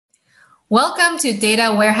Welcome to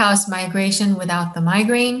Data Warehouse Migration Without the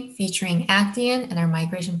Migraine, featuring Actian and our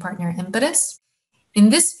migration partner Impetus. In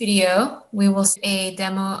this video, we will see a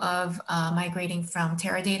demo of migrating from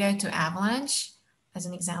Teradata to Avalanche as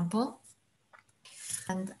an example.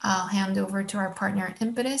 And I'll hand over to our partner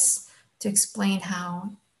Impetus to explain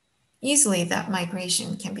how easily that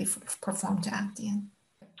migration can be performed to Actian.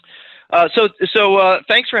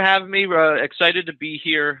 Thanks for having me. Excited to be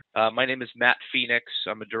here. My name is Matt Phoenix.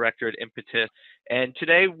 I'm a director at Impetus, and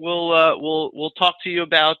today we'll talk to you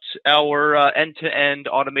about our end-to-end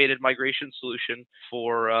automated migration solution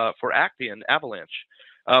for Actian Avalanche.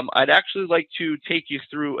 I'd actually like to take you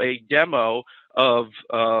through a demo of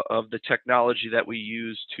the technology that we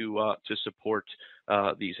use to support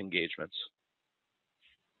these engagements.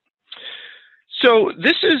 So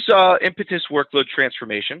this is Impetus Workload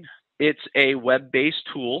Transformation. It's a web-based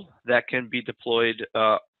tool that can be deployed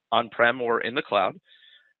on-prem or in the cloud.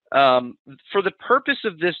 For the purpose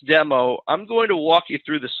of this demo, I'm going to walk you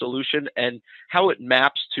through the solution and how it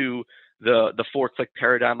maps to the four-click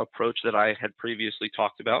paradigm approach that I had previously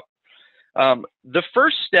talked about. The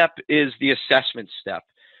first step is the assessment step.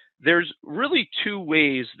 There's really two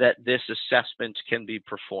ways that this assessment can be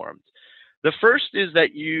performed. The first is that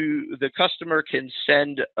the customer can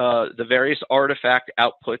send the various artifact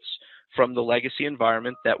outputs from the legacy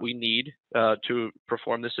environment that we need to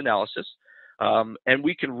perform this analysis, and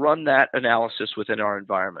we can run that analysis within our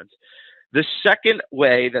environment. The second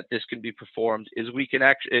way that this can be performed is we can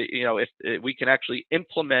actually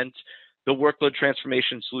implement the workload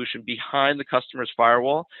transformation solution behind the customer's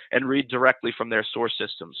firewall and read directly from their source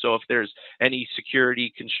system. So if there's any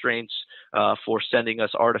security constraints for sending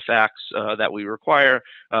us artifacts that we require,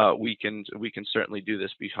 we can certainly do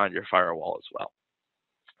this behind your firewall as well.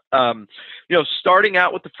 Starting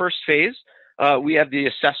out with the first phase, we have the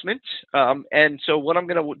assessment. And so what I'm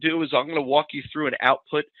going to do is I'm going to walk you through an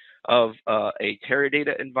output of a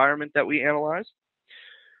Teradata environment that we analyzed.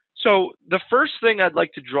 So the first thing I'd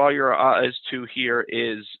like to draw your eyes to here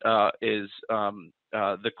is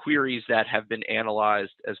the queries that have been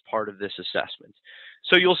analyzed as part of this assessment.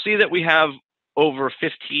 So you'll see that we have over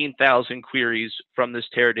 15,000 queries from this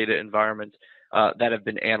Teradata environment that have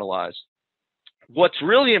been analyzed. What's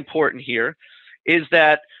really important here is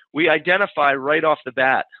that we identify right off the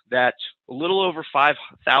bat that a little over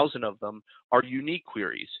 5,000 of them are unique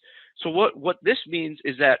queries. So what this means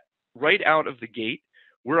is that right out of the gate,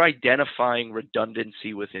 we're identifying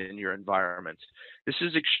redundancy within your environment. This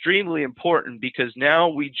is extremely important because now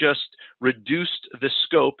we just reduced the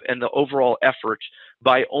scope and the overall effort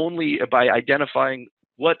by identifying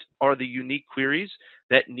what are the unique queries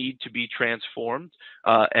that need to be transformed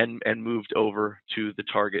and moved over to the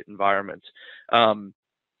target environment.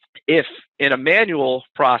 If in a manual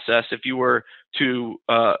process, if you were to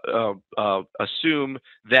assume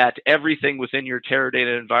that everything within your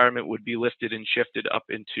Teradata environment would be lifted and shifted up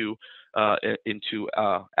into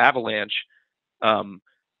Avalanche,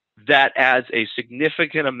 that adds a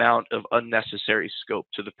significant amount of unnecessary scope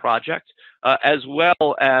to the project, as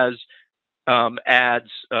well as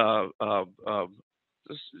adds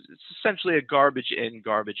it's essentially a garbage in,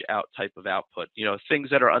 garbage out type of output. Things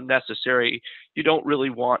that are unnecessary, you don't really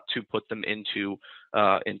want to put them into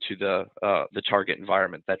the target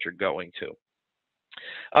environment that you're going to.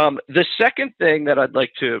 The second thing that I'd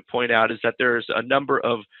like to point out is that there's a number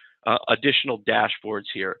of additional dashboards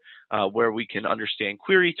here where we can understand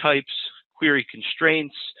query types, query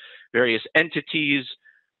constraints, various entities.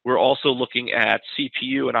 We're also looking at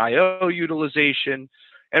CPU and I/O utilization.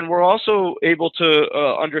 And we're also able to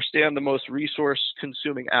understand the most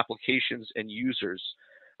resource-consuming applications and users.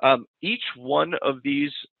 Each one of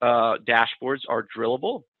these dashboards are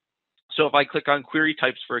drillable. So if I click on query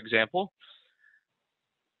types, for example,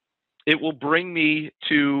 it will bring me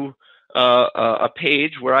to a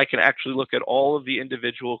page where I can actually look at all of the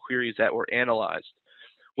individual queries that were analyzed.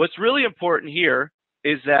 What's really important here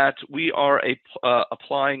is that we are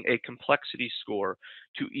applying a complexity score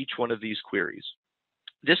to each one of these queries.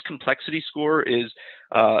 This complexity score is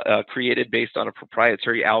created based on a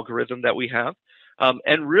proprietary algorithm that we have.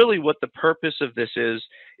 And really what the purpose of this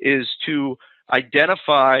is to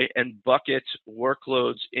identify and bucket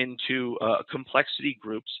workloads into complexity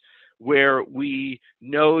groups where we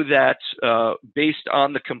know that based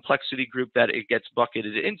on the complexity group that it gets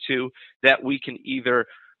bucketed into, that we can either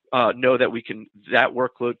know that that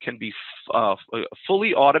workload can be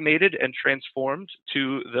fully automated and transformed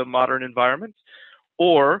to the modern environment,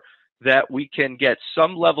 or that we can get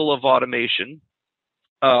some level of automation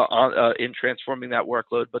in transforming that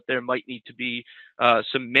workload, but there might need to be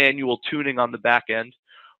some manual tuning on the back end.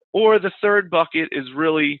 Or the third bucket is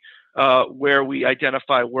really where we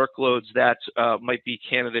identify workloads that might be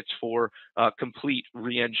candidates for complete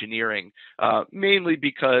re-engineering, mainly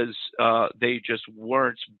because they just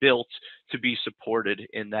weren't built to be supported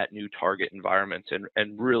in that new target environment,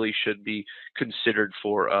 and really should be considered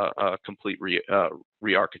for a complete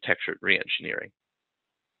re-architecture, re-engineering.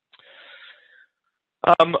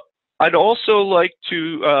 I'd also like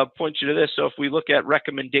to point you to this. So if we look at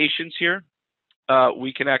recommendations here,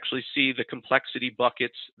 we can actually see the complexity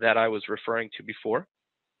buckets that I was referring to before.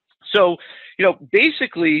 So,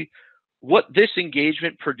 basically what this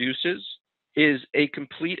engagement produces is a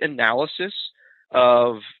complete analysis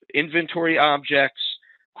of inventory objects,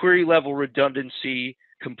 query level redundancy,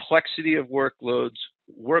 complexity of workloads,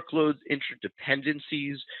 workload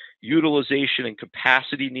interdependencies, utilization and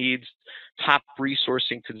capacity needs, top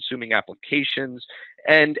resourcing consuming applications,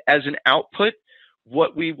 and as an output,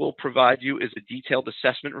 what we will provide you is a detailed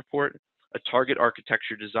assessment report, a target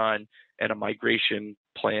architecture design, and a migration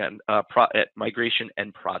plan, migration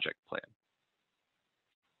and project plan.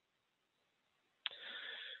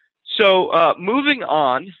 So moving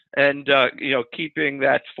on, and keeping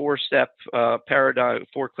that four-step paradigm,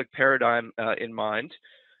 four-click paradigm in mind,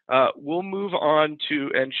 we'll move on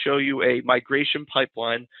to and show you a migration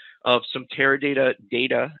pipeline of some Teradata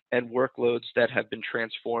data and workloads that have been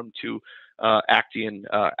transformed to Actian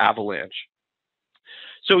Avalanche.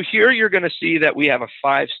 So here you're going to see that we have a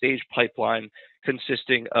 5-stage pipeline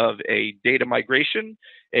consisting of a data migration,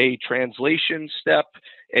 a translation step,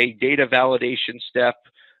 a data validation step,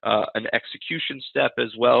 an execution step,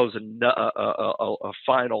 as well as a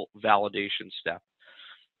final validation step.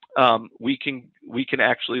 We can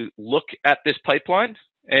actually look at this pipeline,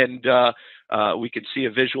 and we can see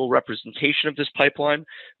a visual representation of this pipeline.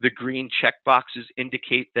 The green checkboxes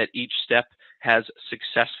indicate that each step has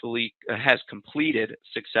completed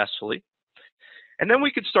successfully. And then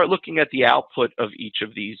we could start looking at the output of each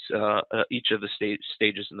of these, each of the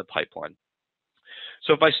stages in the pipeline.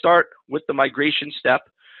 So if I start with the migration step,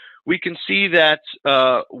 we can see that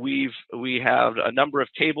we have a number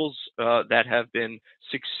of tables that have been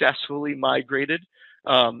successfully migrated,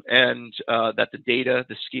 and that the data,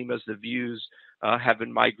 the schemas, the views have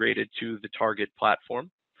been migrated to the target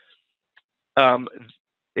platform.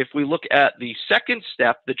 If we look at the second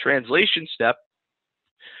step, the translation step,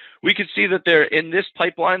 we can see that in this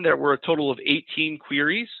pipeline there were a total of 18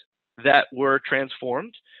 queries that were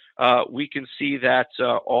transformed. We can see that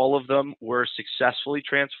all of them were successfully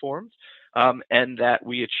transformed, and that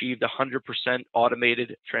we achieved 100%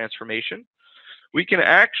 automated transformation. We can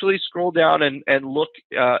actually scroll down and look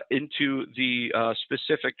into the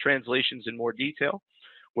specific translations in more detail,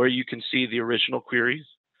 where you can see the original queries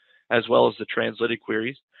as well as the translated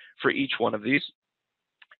queries for each one of these.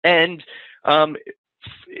 And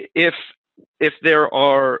if there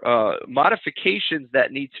are modifications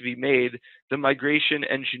that need to be made, the migration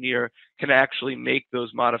engineer can actually make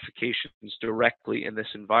those modifications directly in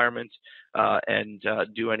this environment and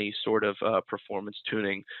do any sort of performance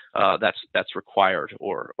tuning that's required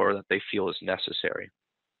or that they feel is necessary.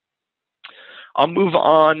 I'll move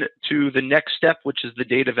on to the next step, which is the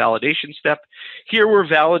data validation step. Here we're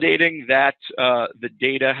validating that the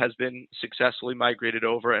data has been successfully migrated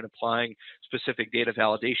over and applying specific data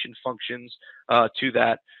validation functions to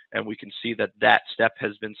that, and we can see that that step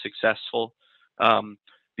has been successful.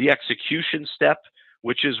 The execution step,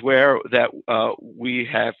 which is where we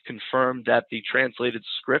have confirmed that the translated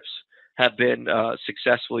scripts have been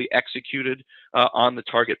successfully executed on the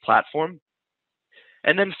target platform.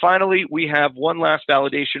 And then finally, we have one last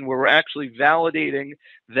validation where we're actually validating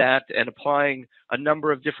that and applying a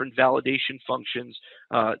number of different validation functions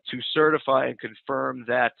to certify and confirm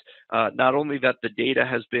that not only that the data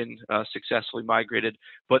has been successfully migrated,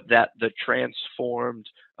 but that the transformed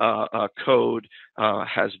code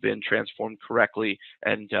has been transformed correctly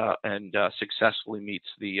and successfully meets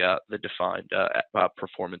the defined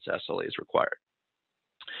performance SLAs required.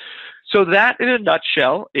 So that, in a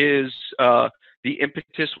nutshell, is the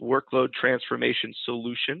Impetus workload transformation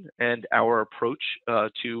solution and our approach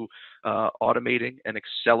to automating and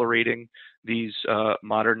accelerating these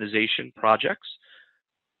modernization projects.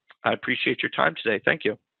 I appreciate your time today. Thank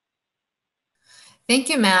you. Thank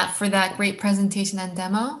you, Matt, for that great presentation and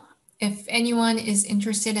demo. If anyone is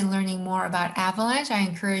interested in learning more about Avalanche, I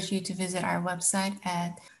encourage you to visit our website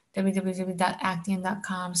at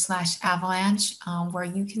www.actian.com/avalanche, where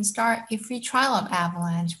you can start a free trial of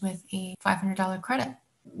Avalanche with a $500 credit.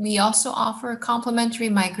 We also offer a complimentary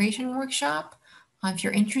migration workshop. If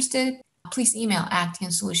you're interested, please email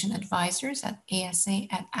Actian Solution Advisors at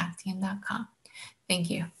asa@actian.com. Thank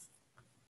you.